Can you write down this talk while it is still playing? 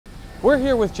We're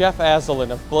here with Jeff Azelin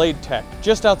of BladeTech,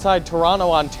 just outside Toronto,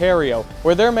 Ontario,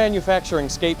 where they're manufacturing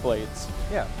skate blades.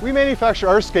 Yeah, we manufacture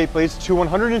our skate blades to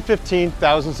 115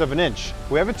 thousandths of an inch.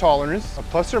 We have a tolerance of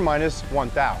plus or minus 1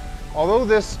 thou. Although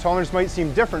this tolerance might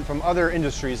seem different from other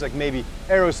industries like maybe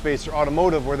aerospace or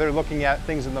automotive where they're looking at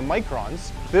things in the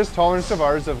microns, this tolerance of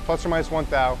ours of plus or minus 1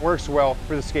 thou works well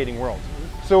for the skating world.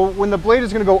 So when the blade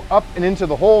is going to go up and into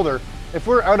the holder, if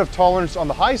we're out of tolerance on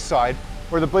the high side,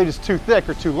 where the blade is too thick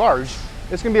or too large,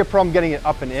 it's going to be a problem getting it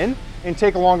up and in and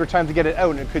take a longer time to get it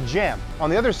out and it could jam. On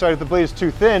the other side, if the blade is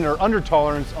too thin or under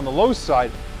tolerance on the low side,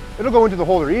 it'll go into the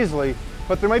holder easily,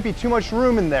 but there might be too much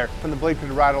room in there and the blade could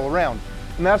rattle around.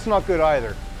 And that's not good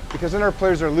either, because then our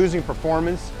players are losing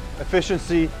performance,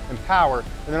 efficiency, and power,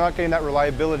 and they're not getting that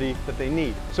reliability that they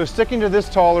need. So sticking to this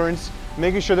tolerance,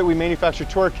 making sure that we manufacture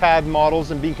to our CAD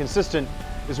models and being consistent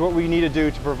is what we need to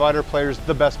do to provide our players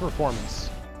the best performance.